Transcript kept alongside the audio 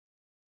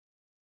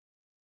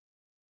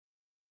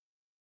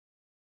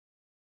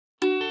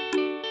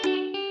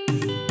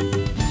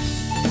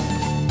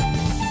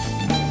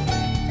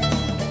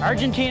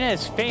Argentina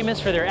is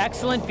famous for their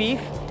excellent beef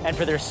and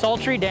for their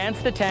sultry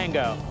dance, the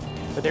tango.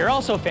 But they're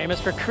also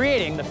famous for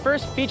creating the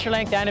first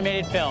feature-length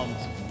animated films.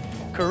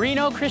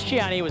 Corino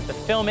Cristiani was the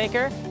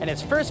filmmaker, and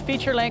his first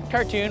feature-length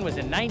cartoon was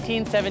in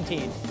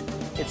 1917.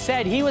 It's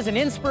said he was an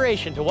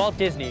inspiration to Walt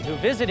Disney, who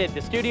visited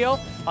the studio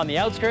on the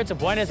outskirts of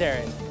Buenos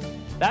Aires.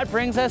 That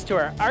brings us to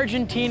our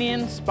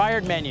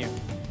Argentinian-inspired menu.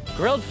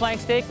 Grilled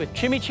flank steak with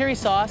chimichirri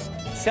sauce,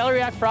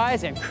 celeriac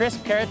fries, and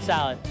crisp carrot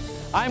salad.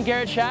 I'm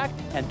Garret Schack,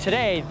 and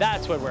today,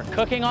 that's what we're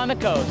cooking on the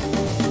coast.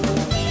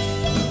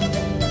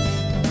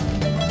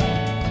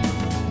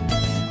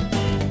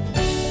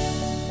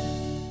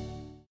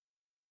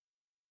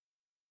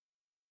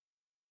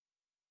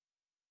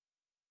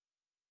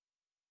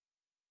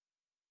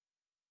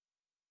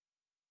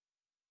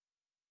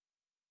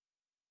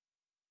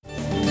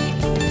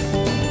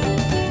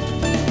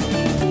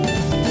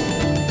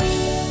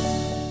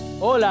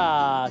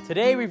 Hola!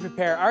 Today we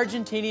prepare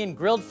Argentinian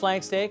grilled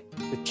flank steak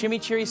with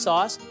chimichurri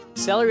sauce,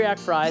 celeriac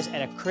fries,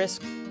 and a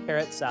crisp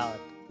carrot salad.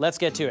 Let's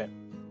get to it.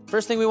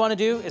 First thing we want to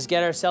do is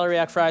get our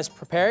celeriac fries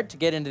prepared to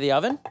get into the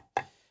oven.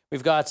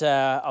 We've got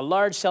a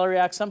large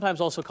celeriac, sometimes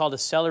also called a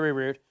celery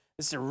root.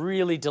 This is a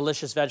really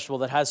delicious vegetable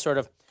that has sort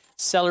of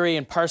celery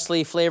and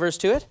parsley flavors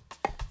to it.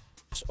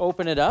 Just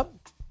open it up.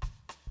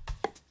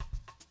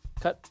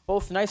 Cut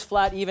both nice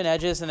flat even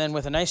edges, and then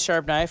with a nice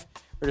sharp knife,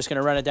 we're just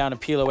going to run it down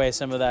and peel away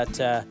some of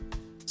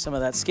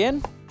that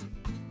skin.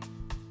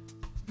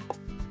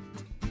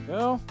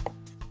 Go.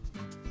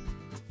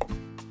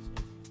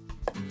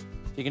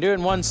 If you can do it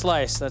in one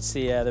slice, that's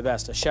the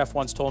best. A chef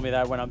once told me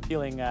that when I'm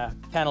peeling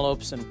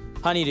cantaloupes and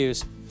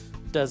honeydews,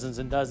 dozens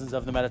and dozens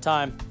of them at a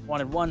time.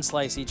 Wanted one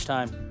slice each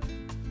time.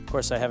 Of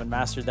course, I haven't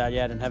mastered that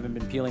yet and haven't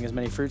been peeling as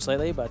many fruits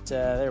lately, but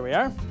there we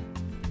are.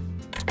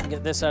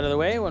 Get this out of the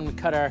way when we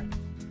cut our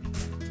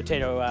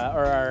potato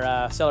or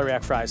our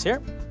celeriac fries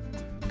here.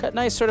 Cut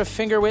nice sort of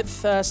finger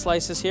width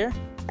slices here.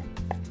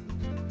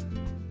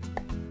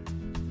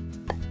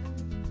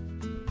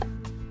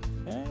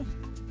 Okay,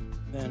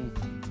 then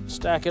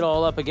stack it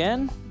all up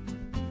again.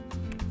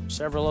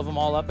 Several of them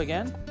all up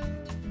again.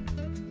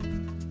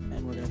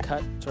 And we're gonna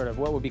cut sort of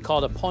what would be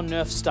called a pont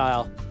neuf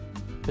style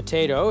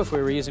potato if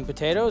we were using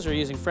potatoes or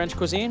using French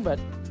cuisine, but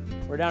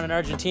we're down in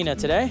Argentina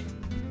today.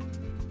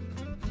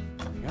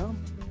 There we go.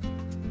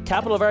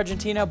 Capital of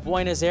Argentina,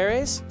 Buenos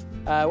Aires.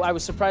 I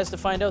was surprised to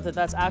find out that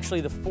that's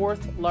actually the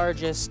 4th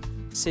largest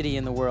city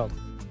in the world.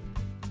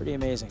 Pretty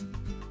amazing.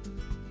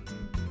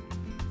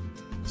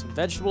 Some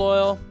vegetable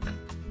oil.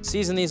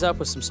 Season these up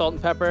with some salt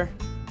and pepper.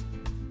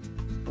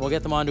 We'll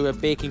get them onto a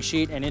baking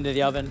sheet and into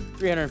the oven,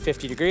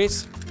 350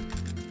 degrees.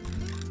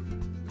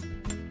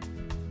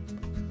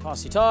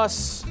 Tossy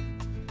toss. A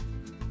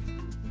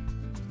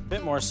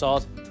bit more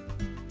salt.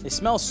 They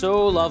smell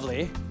so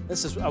lovely.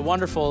 This is a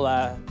wonderful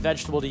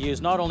vegetable to use,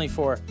 not only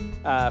for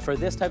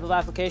this type of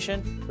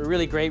application, but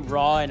really great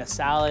raw in a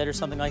salad or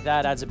something like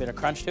that. Adds a bit of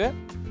crunch to it.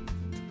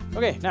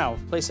 Okay, now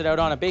place it out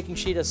on a baking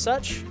sheet as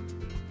such.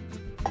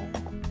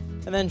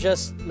 And then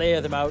just layer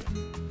them out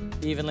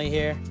evenly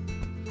here.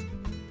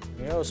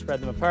 There we go, spread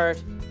them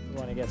apart. You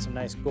want to get some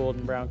nice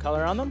golden brown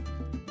color on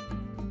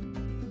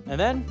them. And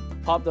then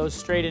pop those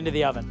straight into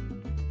the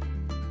oven.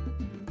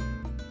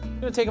 It's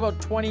gonna take about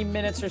 20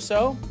 minutes or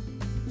so.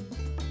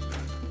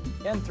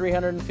 Again,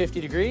 350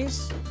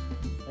 degrees.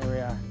 There we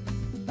are.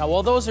 Now,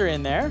 while those are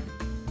in there,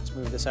 let's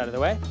move this out of the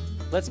way.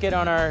 Let's get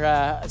on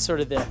our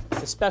sort of the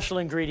special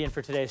ingredient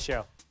for today's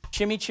show.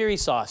 Chimichurri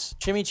sauce.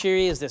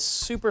 Chimichurri is this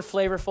super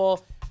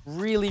flavorful,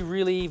 really,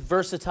 really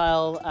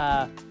versatile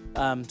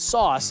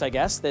sauce, I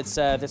guess,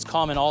 that's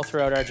common all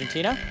throughout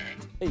Argentina.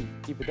 Hey,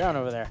 keep it down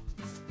over there.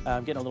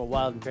 I'm getting a little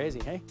wild and crazy,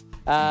 hey?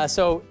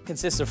 So it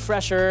consists of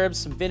fresh herbs,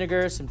 some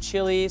vinegar, some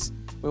chilies.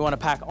 We want to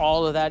pack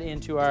all of that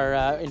into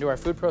our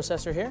food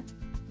processor here.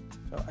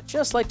 So I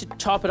just like to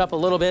chop it up a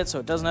little bit so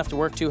it doesn't have to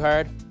work too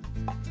hard.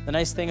 The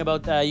nice thing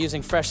about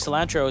using fresh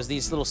cilantro is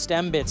these little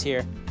stem bits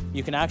here.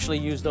 You can actually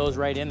use those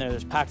right in there. They're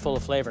packed full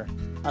of flavor,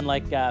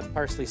 unlike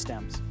parsley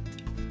stems.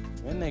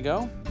 So in they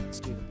go. Let's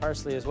do the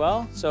parsley as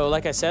well. So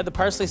like I said, the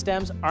parsley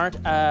stems aren't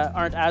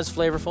as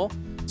flavorful.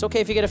 It's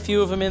okay if you get a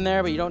few of them in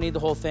there, but you don't need the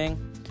whole thing.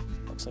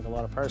 Looks like a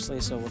lot of parsley,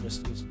 so we'll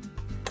just use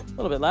a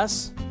little bit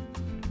less.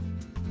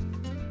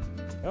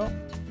 Go.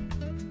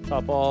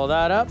 Chop all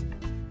that up.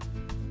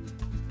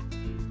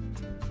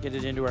 Get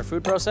it into our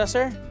food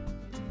processor.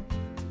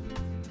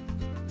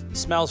 It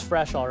smells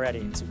fresh already.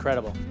 It's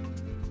incredible.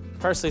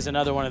 Parsley is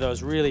another one of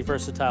those really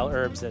versatile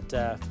herbs that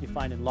you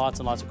find in lots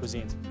and lots of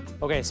cuisines.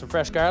 Okay, some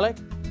fresh garlic.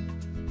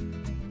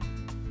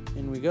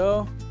 In we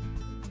go.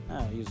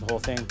 I'll use the whole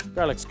thing.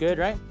 Garlic's good,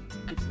 right?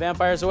 Keep the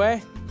vampires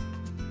away.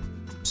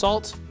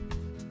 Salt.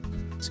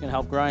 It's gonna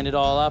help grind it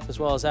all up as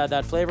well as add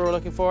that flavor we're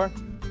looking for.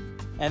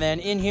 And then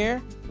in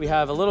here, we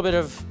have a little bit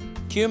of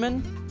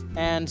cumin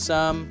and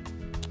some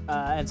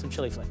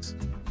chili flakes.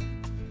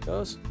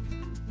 Goes.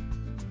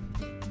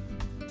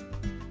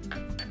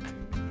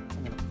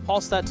 I'm gonna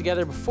pulse that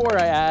together before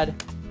I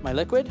add my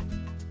liquid.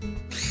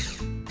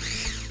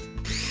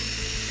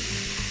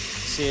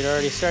 See it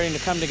already starting to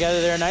come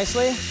together there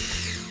nicely.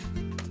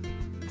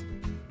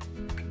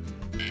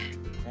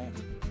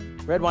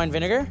 red wine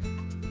vinegar.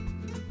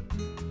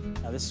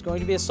 Now this is going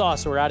to be a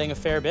sauce, so we're adding a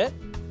fair bit.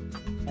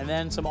 And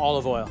then some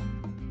olive oil.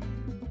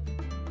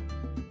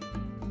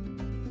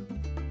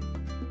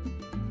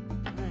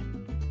 All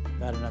right,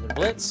 got another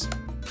blitz.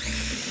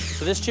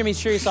 So this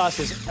chimichurri sauce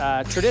is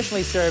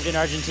traditionally served in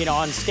Argentina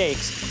on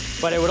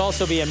steaks, but it would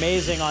also be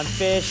amazing on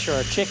fish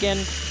or chicken.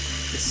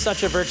 It's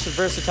such a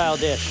versatile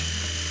dish,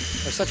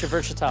 or such a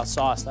versatile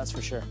sauce, that's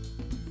for sure.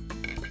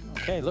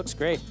 Okay, looks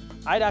great.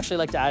 I'd actually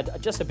like to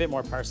add just a bit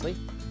more parsley.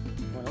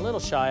 Went a little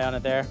shy on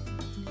it there,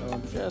 so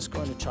I'm just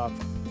going to chop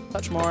a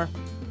touch more,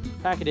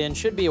 pack it in.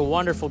 Should be a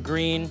wonderful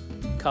green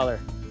color.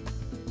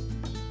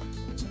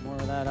 Get some more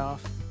of that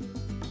off.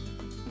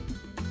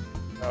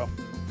 Oh,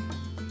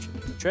 should be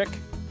the trick.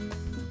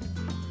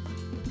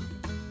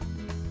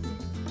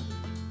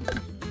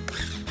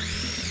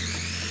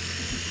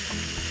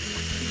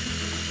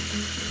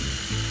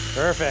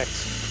 Perfect.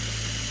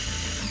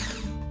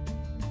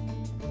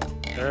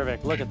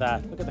 Perfect, look at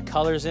that. Look at the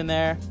colors in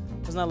there.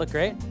 Doesn't that look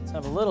great? Let's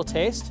have a little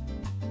taste.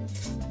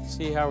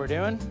 See how we're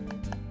doing.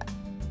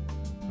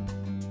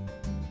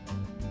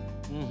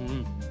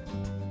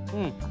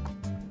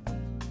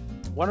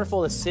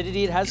 Wonderful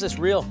acidity. It has this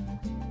real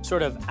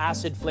sort of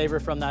acid flavor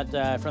from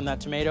that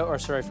tomato, or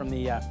sorry, from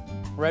the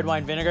red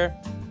wine vinegar.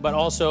 But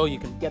also you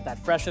can get that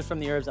freshness from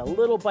the herbs, a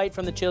little bite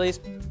from the chilies.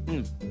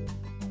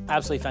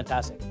 Absolutely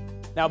fantastic.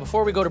 Now,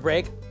 before we go to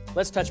break,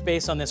 let's touch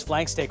base on this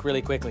flank steak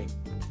really quickly.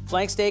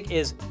 Flank steak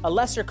is a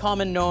lesser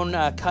common known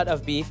cut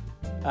of beef,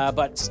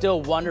 but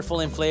still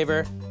wonderful in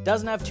flavor.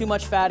 Doesn't have too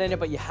much fat in it,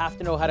 but you have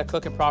to know how to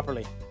cook it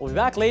properly. We'll be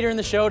back later in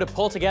the show to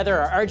pull together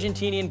our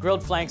Argentinian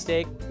grilled flank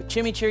steak with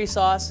chimichurri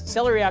sauce,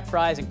 celeriac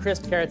fries, and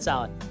crisp carrot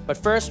salad. But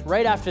first,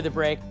 right after the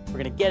break, we're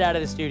gonna get out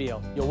of the studio.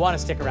 You'll wanna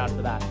stick around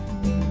for that.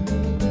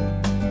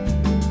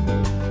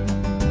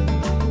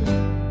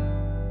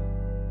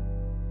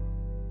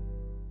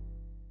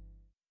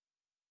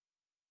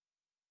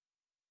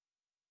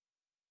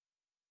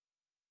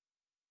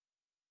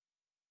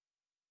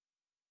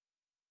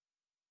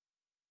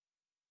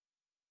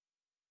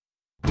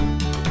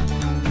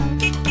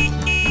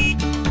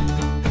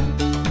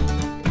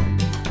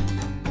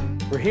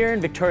 We're here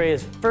in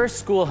Victoria's first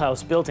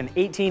schoolhouse, built in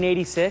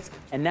 1886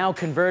 and now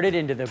converted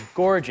into the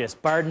gorgeous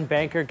Barden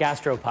Banker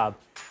gastropub.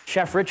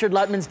 Chef Richard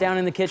Lutman's down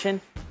in the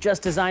kitchen,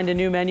 just designed a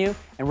new menu,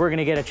 and we're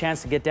gonna get a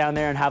chance to get down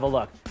there and have a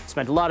look.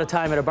 Spent a lot of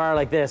time at a bar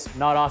like this,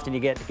 not often you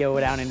get to go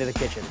down into the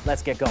kitchen.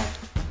 Let's get going.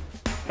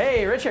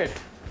 Hey, Richard.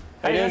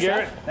 How you doing,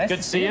 Garrett? Nice Good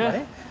to see you.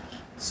 Buddy.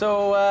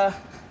 So,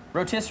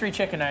 rotisserie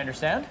chicken, I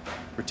understand?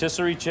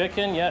 Rotisserie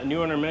chicken, yeah,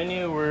 new on our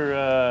menu.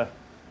 We're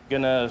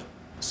gonna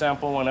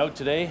sample one out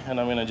today, and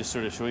I'm gonna just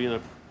sort of show you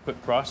the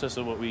quick process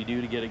of what we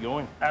do to get it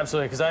going.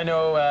 Absolutely, because I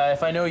know,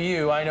 if I know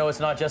you, I know it's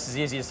not just as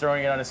easy as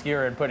throwing it on a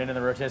skewer and putting it in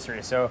the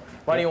rotisserie. So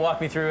why don't you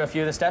walk me through a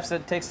few of the steps that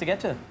it takes to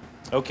get to them?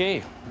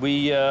 Okay,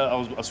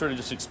 I'll sort of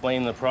just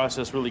explain the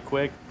process really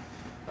quick.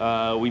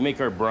 We make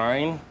our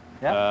brine.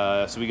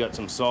 Yeah. So we got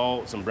some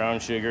salt, some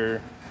brown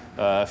sugar,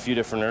 a few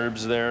different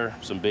herbs there,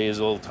 some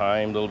basil,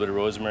 thyme, a little bit of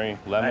rosemary,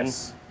 lemon.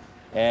 Nice.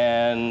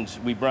 And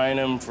we brine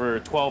them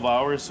for 12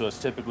 hours, so it's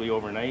typically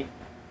overnight.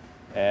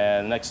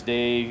 And next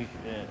day,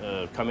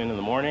 come in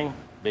the morning,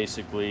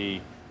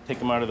 basically take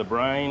them out of the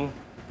brine,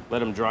 let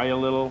them dry a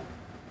little,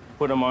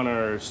 put them on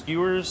our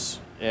skewers,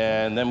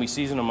 and then we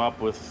season them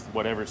up with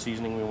whatever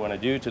seasoning we want to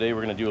do. Today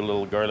we're going to do a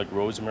little garlic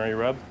rosemary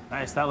rub.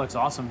 Nice, that looks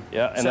awesome.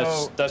 Yeah, and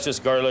so, that's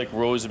just garlic,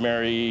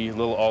 rosemary, a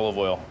little olive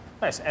oil.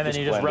 Nice, and then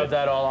you just rub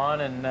that all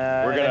on and,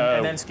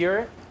 and then skewer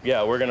it?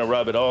 Yeah, we're going to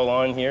rub it all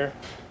on here.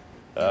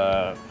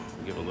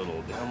 Give a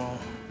little demo.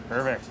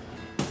 Perfect.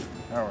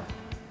 Oh,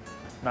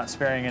 not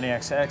sparing any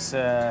excess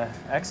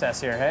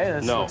here, hey?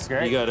 This looks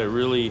great. You got to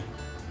really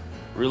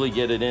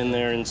get it in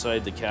there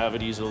inside the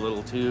cavities a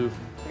little too.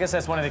 I guess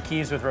that's one of the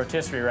keys with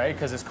rotisserie, right?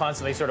 Because it's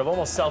constantly sort of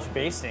almost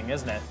self-basting,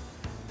 isn't it?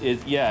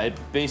 It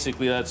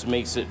basically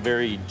makes it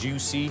very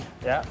juicy.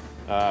 Yeah.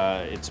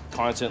 It's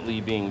constantly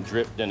being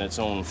dripped in its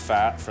own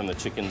fat from the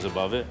chickens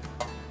above it.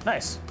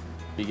 Nice.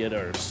 We get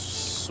our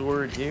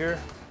sword here.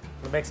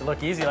 It makes it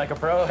look easy like a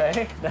pro,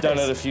 hey? Nice. Done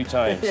it a few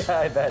times. Yeah,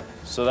 I bet.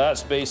 So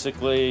that's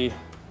basically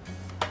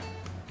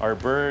our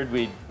bird.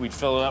 We'd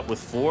fill it up with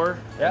 4,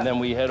 and then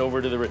we head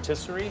over to the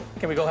rotisserie.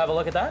 Can we go have a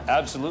look at that?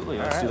 Absolutely,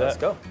 let's do that. Let's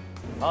go.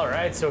 All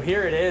right, so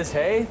here it is,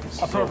 hey?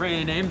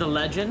 Appropriately named the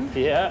Legend.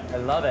 Yeah. I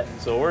love it.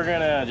 So we're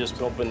gonna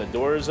just open the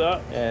doors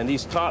up, and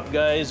these top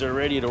guys are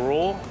ready to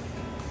roll.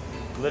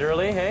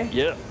 Literally, hey?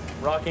 Yep.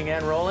 Rocking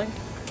and rolling.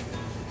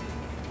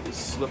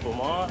 Just slip them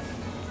off.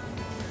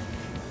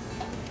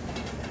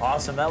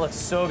 Awesome, that looks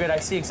so good. I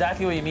see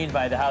exactly what you mean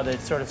by how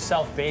it's sort of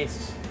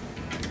self-based.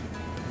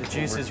 The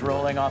juice is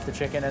rolling off the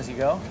chicken as you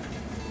go.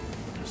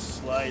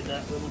 Just slide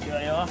that little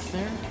guy off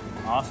there.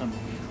 Awesome.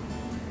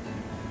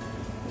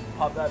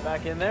 Pop that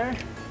back in there.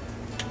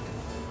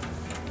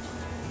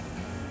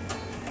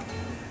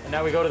 And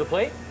now we go to the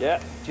plate?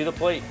 Yeah, to the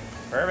plate.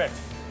 Perfect.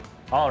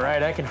 All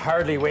right, I can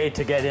hardly wait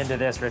to get into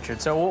this,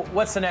 Richard. So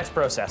what's the next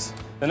process?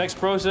 The next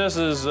process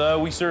is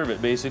we serve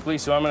it, basically.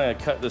 So I'm gonna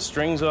cut the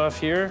strings off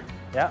here.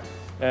 Yeah.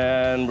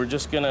 And we're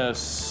just gonna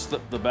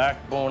slip the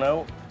backbone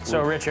out.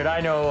 So Richard,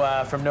 I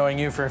know from knowing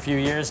you for a few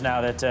years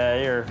now that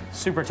you're a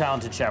super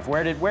talented chef.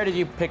 Where did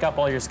you pick up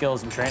all your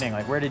skills and training?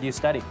 Like, where did you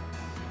study?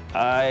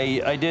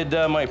 I did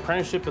my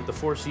apprenticeship at the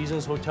Four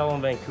Seasons Hotel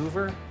in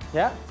Vancouver.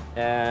 Yeah.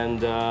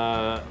 And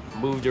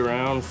moved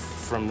around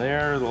from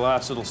there. The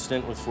last little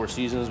stint with Four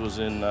Seasons was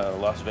in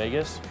Las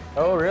Vegas.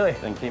 Oh, really?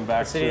 Then came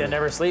back The city that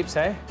never sleeps,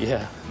 hey?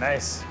 Yeah.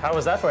 Nice. How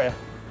was that for you?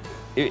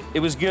 It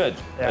was good.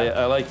 Yeah.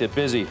 I liked it,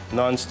 busy,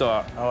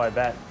 nonstop. Oh, I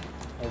bet.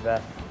 I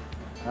bet.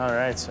 All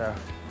right, so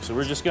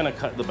we're just gonna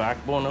cut the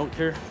backbone out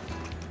here.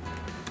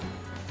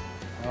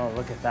 oh,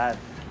 look at that.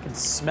 You can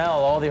smell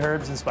all the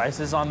herbs and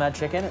spices on that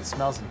chicken. It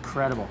smells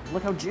incredible.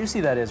 Look how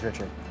juicy that is,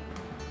 Richard.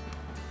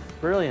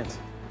 Brilliant.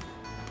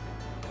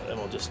 And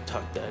we'll just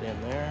tuck that in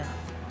there.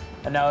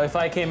 And now if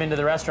I came into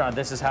the restaurant,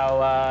 this is how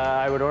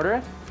I would order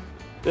it?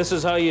 This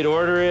is how you'd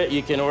order it.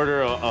 You can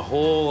order a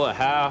whole, a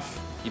half,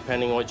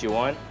 depending on what you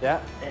want. Yeah.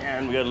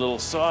 And we got a little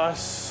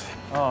sauce.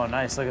 Oh,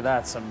 nice. Look at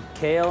that. Some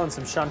kale and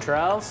some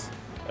chanterelles.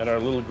 And our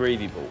little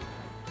gravy bowl.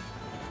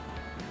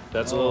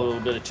 That's a little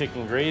bit of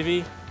chicken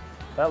gravy.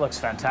 That looks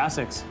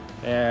fantastic.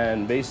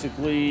 And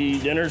basically,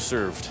 dinner's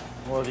served.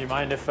 Well, do you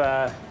mind if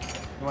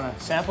you want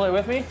to sample it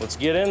with me? Let's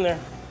get in there.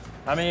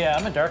 I mean, yeah,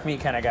 I'm a dark meat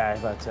kind of guy,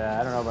 but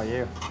I don't know about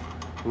you.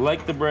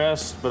 Like the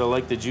breast, but I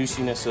like the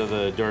juiciness of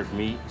the dark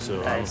meat,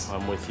 so nice.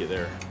 I'm with you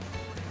there.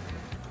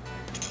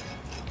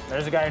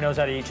 There's a guy who knows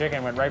how to eat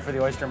chicken, went right for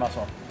the oyster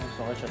muscle. It's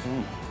delicious.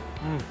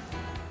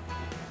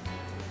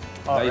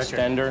 Oh, Nice, Richard.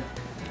 tender.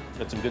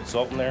 Got some good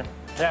salt in there.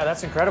 Yeah,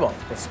 that's incredible.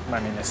 I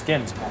mean, the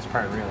skin's the best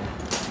part, really. Look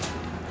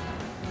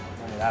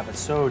at that, but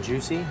so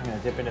juicy. I'm gonna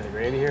dip into the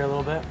gravy here a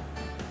little bit.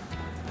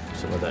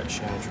 Some of that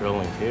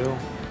chanterelle and kale.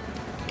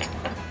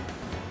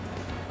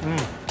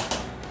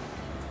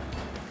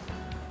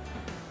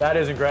 That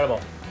is incredible.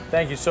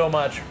 Thank you so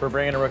much for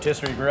bringing a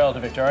rotisserie grill to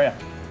Victoria.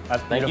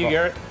 That's beautiful. Thank you,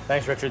 Garrett.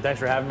 Thanks, Richard. Thanks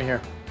for having me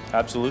here.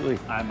 Absolutely.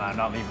 I'm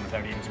not leaving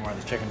without eating some more of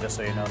this chicken, just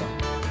so you know, though.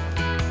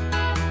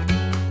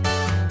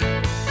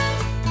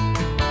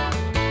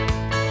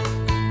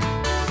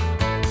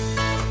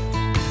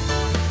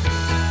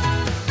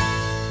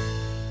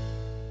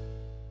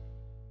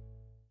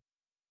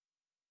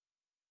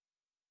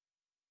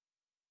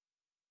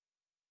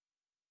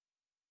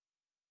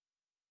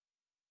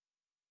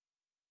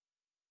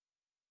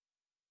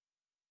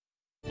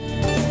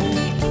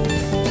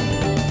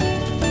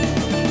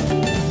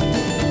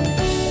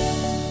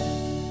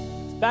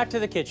 Back to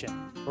the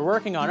kitchen. We're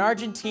working on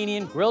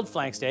Argentinian grilled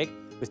flank steak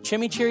with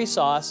chimichirri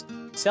sauce,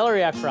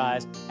 celeriac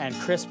fries, and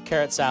crisp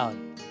carrot salad.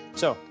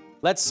 So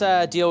let's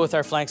deal with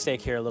our flank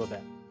steak here a little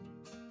bit.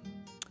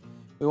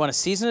 We want to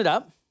season it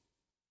up.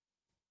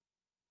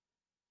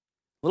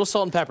 A little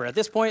salt and pepper. At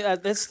this point,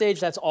 at this stage,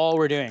 that's all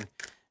we're doing.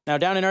 Now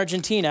down in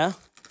Argentina,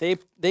 they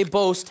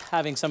boast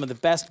having some of the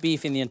best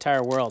beef in the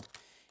entire world.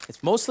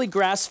 It's mostly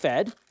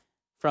grass-fed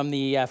from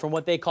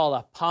what they call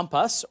a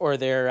pampas, or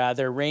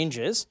their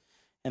ranges.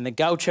 And the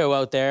gaucho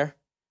out there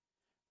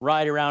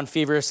ride around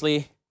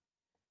feverishly,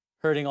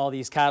 herding all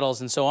these cattle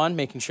and so on,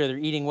 making sure they're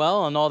eating well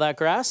on all that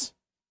grass.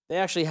 They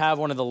actually have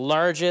one of the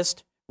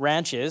largest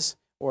ranches,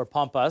 or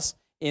pampas,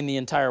 in the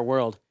entire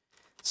world.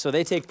 So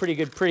they take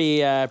pretty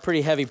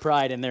heavy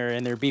pride in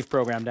their beef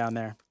program down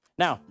there.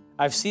 Now,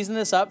 I've seasoned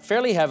this up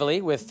fairly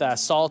heavily with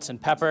salt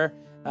and pepper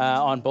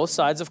on both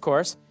sides, of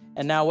course.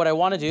 And now what I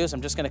want to do is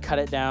I'm just going to cut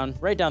it down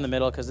right down the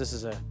middle, because this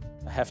is a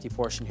hefty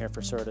portion here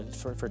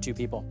for two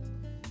people.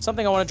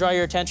 Something I want to draw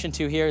your attention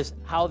to here is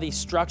how the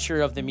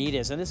structure of the meat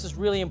is. And this is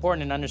really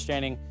important in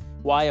understanding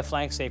why a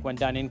flank steak, when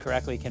done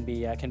incorrectly, can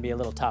be a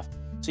little tough.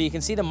 So you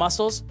can see the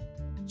muscles,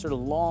 sort of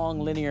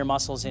long linear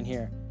muscles in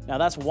here. Now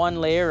that's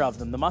one layer of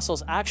them. The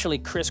muscles actually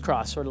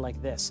crisscross, sort of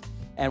like this.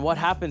 And what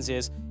happens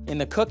is, in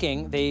the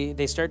cooking,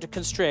 they start to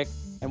constrict,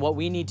 and what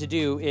we need to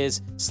do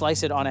is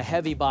slice it on a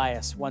heavy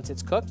bias once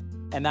it's cooked,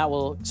 and that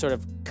will sort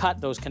of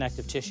cut those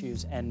connective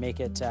tissues and make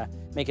it a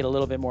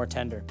little bit more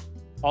tender.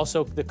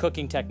 Also, the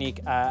cooking technique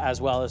as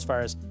well, as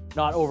far as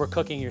not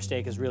overcooking your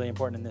steak, is really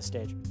important in this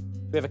stage.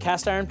 We have a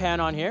cast iron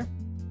pan on here.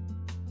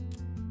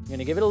 I'm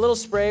gonna give it a little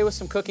spray with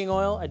some cooking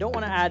oil. I don't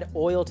wanna add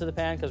oil to the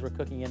pan because we're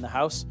cooking in the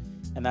house,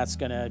 and that's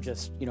gonna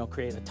just,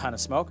 create a ton of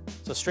smoke.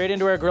 So straight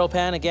into our grill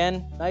pan,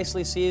 again,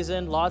 nicely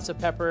seasoned, lots of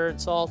pepper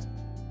and salt,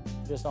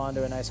 just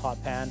onto a nice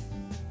hot pan.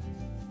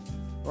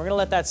 We're gonna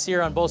let that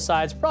sear on both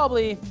sides,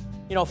 probably,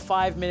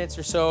 5 minutes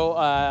or so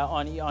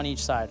on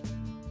each side.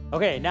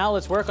 Okay, now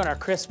let's work on our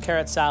crisp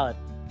carrot salad.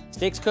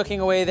 Steak's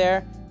cooking away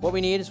there. What we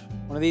need is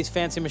one of these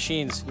fancy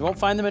machines. You won't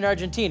find them in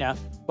Argentina,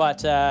 but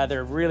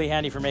they're really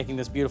handy for making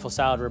this beautiful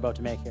salad we're about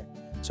to make here.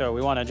 So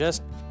we want to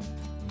just,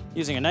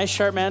 using a nice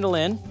sharp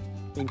mandolin,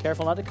 being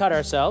careful not to cut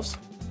ourselves,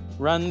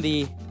 run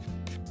the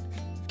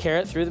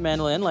carrot through the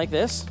mandolin like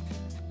this.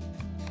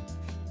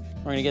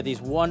 We're gonna get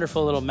these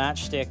wonderful little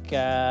matchstick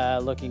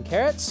looking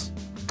carrots.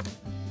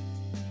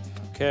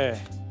 Okay.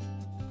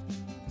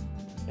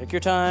 Take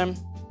your time,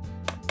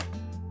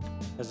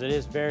 because it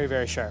is very,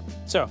 very sharp.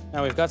 So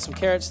now we've got some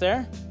carrots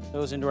there.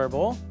 Those into our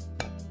bowl.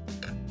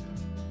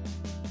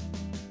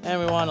 And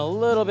we want a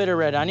little bit of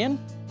red onion.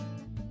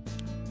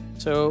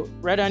 So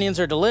red onions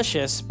are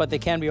delicious, but they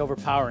can be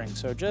overpowering.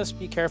 So just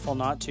be careful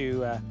not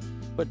to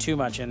put too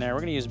much in there. We're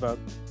gonna use about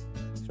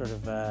sort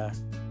of a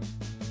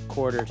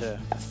quarter to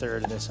a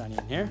third of this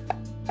onion here.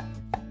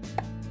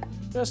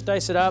 Just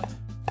dice it up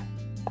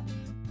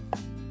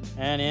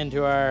and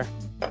into our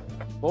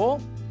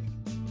bowl.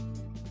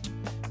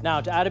 Now,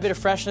 to add a bit of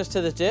freshness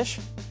to the dish,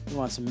 we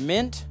want some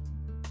mint.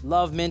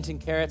 Love mint and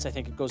carrots. I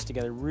think it goes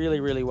together really,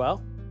 really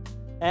well.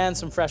 And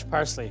some fresh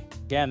parsley.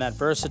 Again, that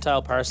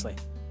versatile parsley.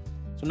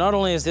 So not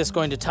only is this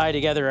going to tie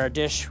together our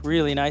dish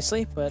really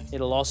nicely, but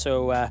it'll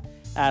also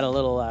add a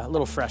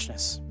little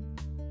freshness.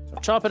 So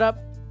chop it up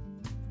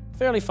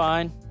fairly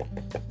fine.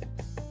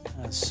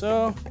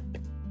 So,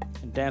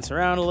 and dance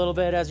around a little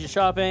bit as you're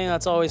chopping.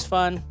 That's always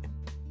fun.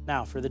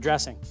 Now for the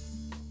dressing.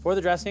 For the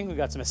dressing, we've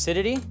got some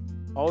acidity.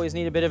 Always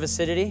need a bit of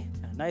acidity.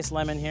 A nice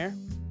lemon here.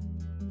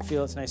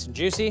 Feel it's nice and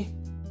juicy.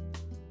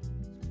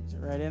 Squeeze it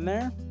right in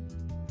there.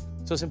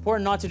 So it's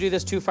important not to do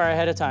this too far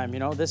ahead of time.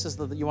 You know, this is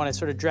you want to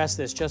sort of dress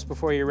this just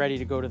before you're ready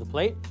to go to the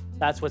plate.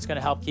 That's what's going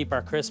to help keep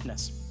our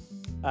crispness.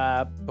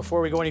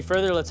 Before we go any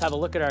further, let's have a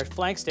look at our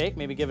flank steak.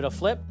 Maybe give it a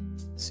flip.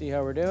 See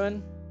how we're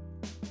doing.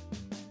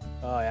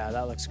 Oh yeah,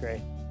 that looks great.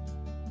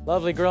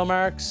 Lovely grill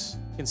marks.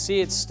 You can see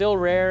it's still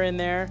rare in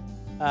there.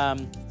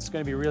 It's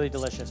going to be really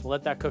delicious. We'll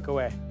let that cook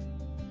away.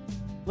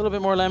 A little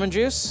bit more lemon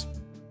juice.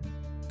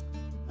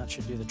 That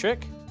should do the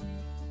trick.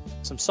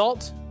 Some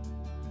salt.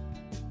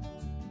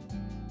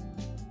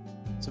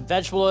 Some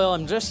vegetable oil.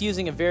 I'm just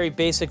using a very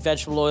basic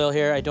vegetable oil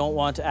here. I don't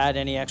want to add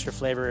any extra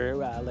flavor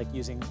like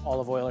using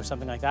olive oil or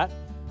something like that.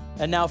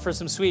 And now for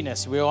some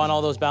sweetness. We want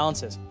all those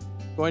balances.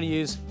 I'm going to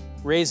use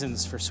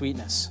raisins for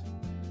sweetness.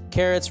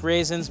 Carrots,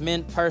 raisins,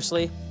 mint,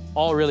 parsley,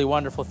 all really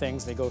wonderful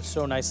things. They go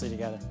so nicely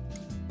together.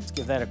 Let's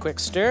give that a quick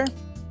stir.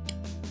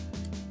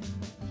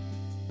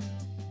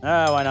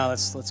 Why not?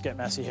 Let's get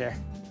messy here.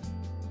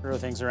 Throw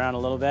things around a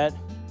little bit.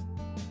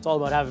 It's all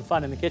about having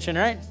fun in the kitchen,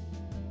 right?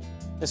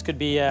 This could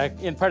be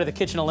in part of the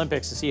Kitchen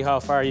Olympics to see how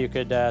far you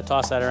could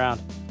toss that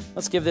around.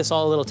 Let's give this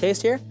all a little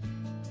taste here.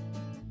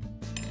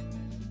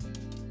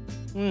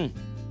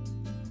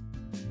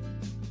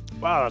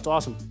 Wow, that's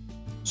awesome.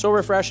 So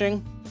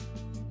refreshing.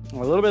 A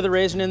little bit of the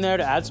raisin in there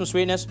to add some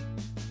sweetness.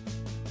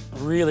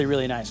 Really,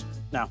 really nice.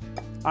 Now,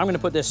 I'm gonna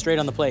put this straight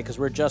on the plate because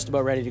we're just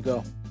about ready to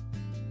go.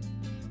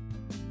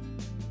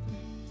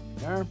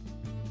 There.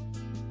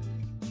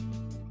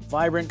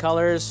 Vibrant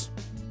colors.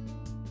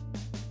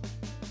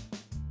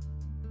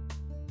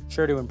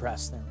 Sure to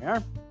impress. There we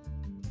are.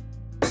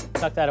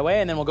 Tuck that away,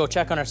 and then we'll go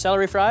check on our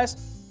celery fries.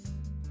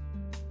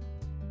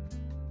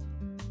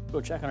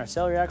 Go check on our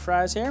celeriac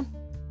fries here.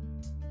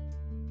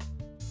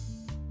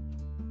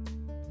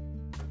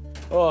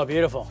 Oh,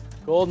 beautiful.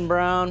 Golden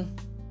brown.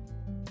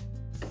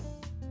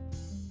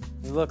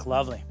 They look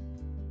lovely.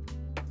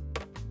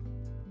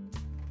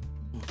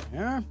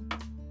 There.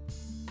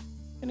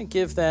 Gonna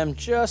give them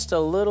just a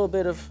little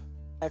bit of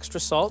extra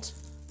salt.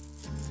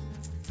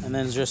 And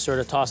then just sort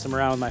of toss them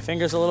around with my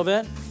fingers a little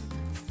bit.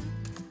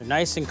 They're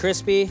nice and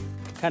crispy.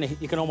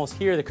 You can almost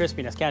hear the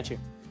crispiness, can't you?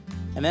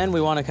 And then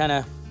we want to kind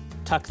of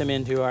tuck them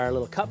into our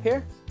little cup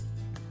here.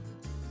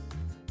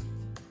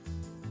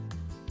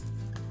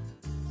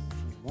 A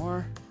few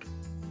more.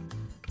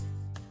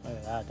 Look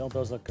at that. Don't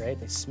those look great?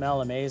 They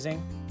smell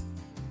amazing.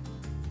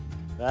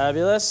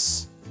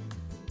 Fabulous.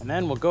 And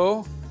then we'll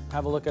go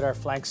have a look at our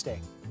flank steak.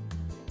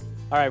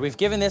 All right, we've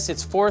given this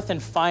its fourth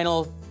and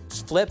final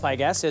flip, I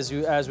guess, as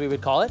we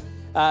would call it.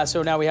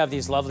 So now we have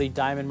these lovely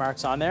diamond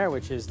marks on there,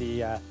 which is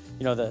the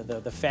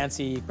the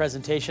fancy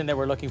presentation that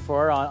we're looking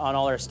for on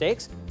all our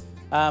steaks.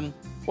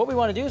 What we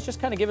want to do is just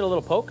kind of give it a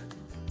little poke.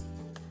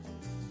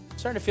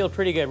 Starting to feel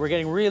pretty good. We're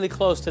getting really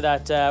close to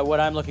that, what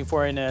I'm looking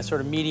for in a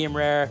sort of medium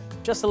rare,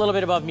 just a little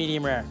bit above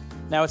medium rare.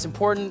 Now it's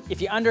important,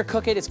 if you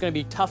undercook it, it's going to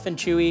be tough and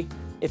chewy.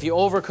 If you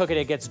overcook it,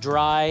 it gets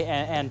dry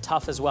and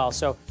tough as well.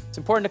 So it's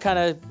important to kind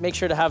of make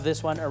sure to have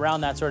this one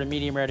around that sort of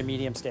medium rare to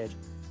medium stage.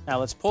 Now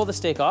let's pull the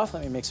steak off.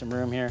 Let me make some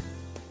room here.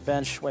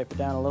 Bench, wipe it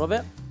down a little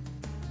bit.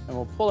 And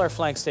we'll pull our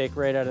flank steak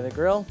right out of the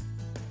grill.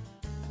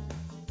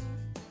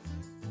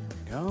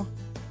 There we go.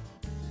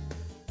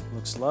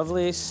 Looks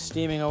lovely,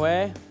 steaming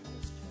away.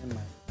 Just turn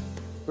my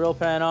grill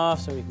pan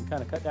off so we can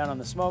kind of cut down on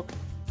the smoke.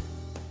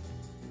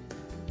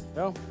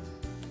 There we go.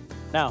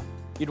 Now,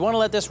 you'd want to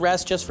let this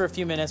rest just for a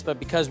few minutes, but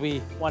because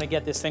we want to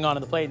get this thing onto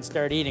the plate and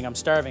start eating, I'm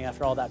starving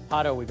after all that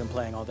pato we've been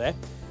playing all day.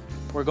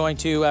 We're going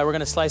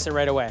to slice it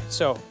right away.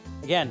 So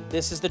again,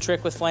 this is the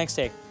trick with flank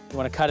steak. You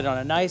want to cut it on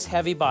a nice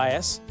heavy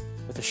bias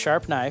with a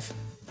sharp knife,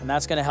 and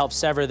that's going to help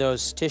sever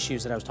those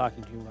tissues that I was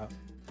talking to you about.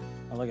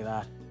 Oh, look at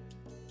that.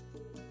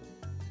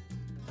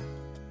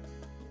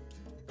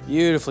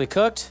 Beautifully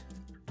cooked,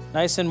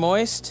 nice and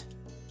moist.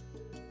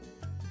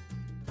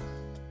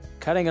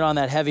 Cutting it on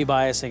that heavy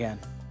bias again.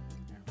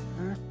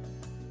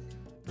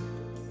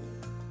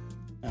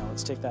 Now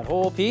let's take that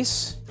whole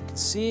piece. You can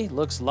see,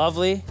 looks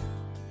lovely.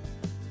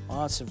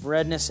 Lots of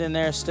redness in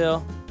there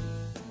still.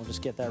 We'll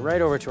just get that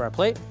right over to our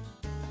plate.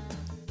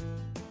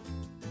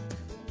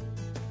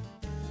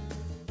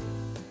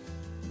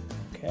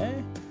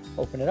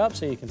 open it up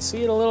so you can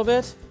see it a little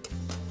bit.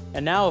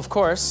 And now, of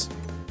course,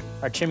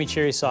 our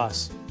chimichurri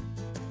sauce.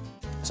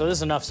 So this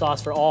is enough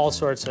sauce for all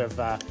sorts of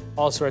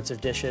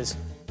dishes.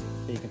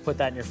 So you can put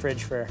that in your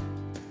fridge for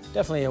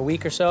definitely a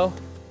week or so,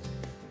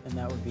 and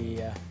that would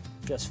be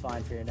just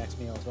fine for your next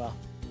meal as well.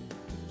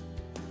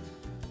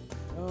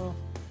 Oh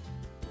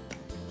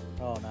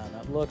man,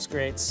 that looks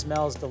great,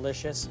 smells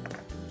delicious.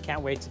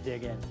 Can't wait to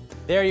dig in.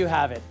 There you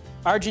have it,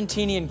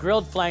 Argentinian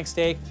grilled flank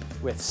steak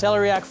with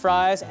celeriac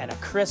fries and a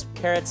crisp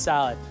carrot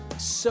salad.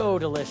 So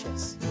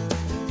delicious.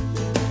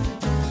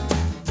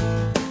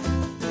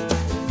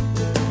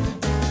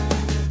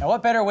 Now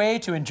what better way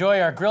to enjoy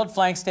our grilled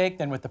flank steak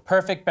than with the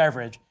perfect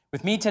beverage?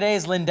 With me today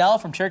is Lindell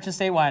from Church and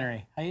State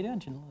Winery. How you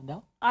doing,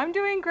 Lindell? I'm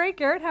doing great,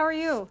 Garrett. How are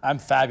you? I'm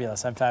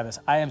fabulous, I'm fabulous.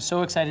 I am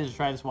so excited to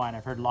try this wine.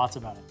 I've heard lots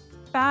about it.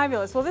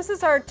 Fabulous. Well, this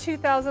is our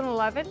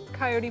 2011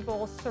 Coyote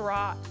Bowl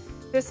Syrah.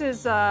 This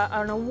is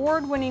an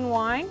award-winning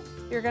wine.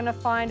 You're gonna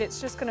find it's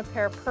just gonna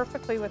pair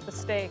perfectly with the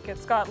steak.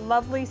 It's got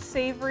lovely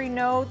savory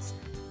notes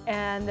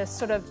and this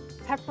sort of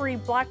peppery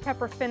black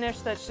pepper finish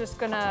that's just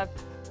gonna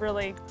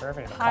really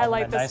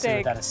highlight the steak.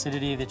 With that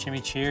acidity, the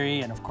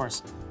chimichurri, and of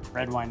course,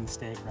 red wine and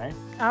steak, right?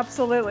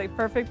 Absolutely,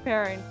 perfect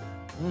pairing.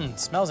 It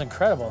smells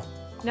incredible.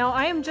 Now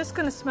I am just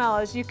gonna smell.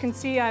 As you can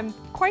see, I'm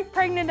quite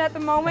pregnant at the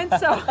moment,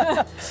 so.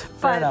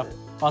 Fair enough.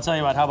 I'll tell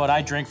you what, how about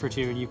I drink for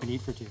two and you can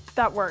eat for two?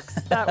 That works,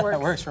 that works.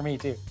 That works for me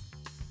too.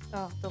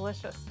 Oh,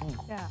 delicious,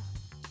 yeah.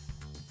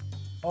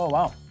 Oh,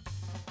 wow.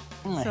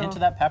 A hint of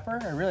that pepper,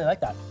 I really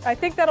like that. I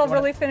think that'll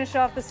really finish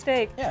off the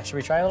steak. Yeah, should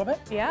we try a little bit?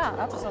 Yeah,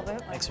 absolutely.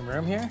 Make some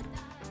room here.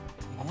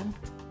 And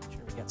make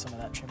sure we get some of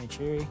that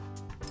chimichurri.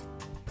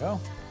 Go.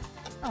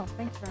 Oh,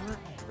 thanks very much.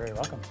 You're very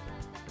welcome.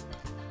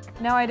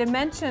 Now, I had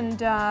mentioned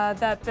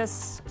that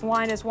this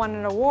wine has won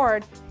an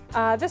award.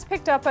 This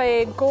picked up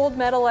a gold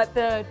medal at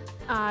the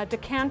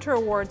Decanter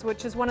Awards,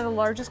 which is one of the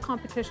largest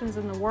competitions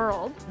in the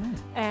world.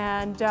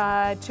 And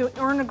to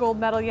earn a gold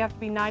medal, you have to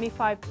be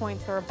 95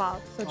 points or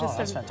above. So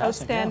just an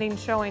outstanding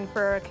showing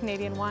for a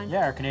Canadian wine.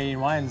 Yeah, our Canadian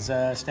wine's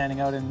standing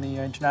out in the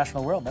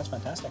international world. That's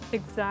fantastic.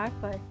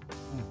 Exactly.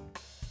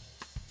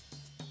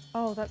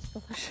 Oh, that's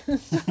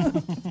delicious.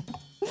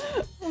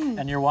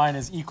 And your wine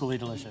is equally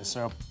delicious.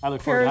 So I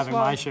look forward to having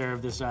my share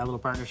of this little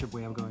partnership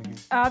we have going here.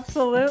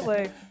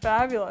 Absolutely.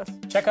 Fabulous.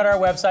 Check out our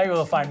website where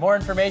you'll find more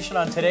information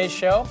on today's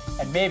show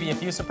and maybe a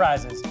few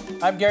surprises.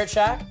 I'm Garret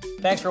Schack.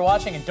 Thanks for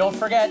watching, and don't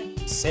forget,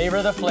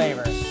 savor the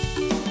flavor.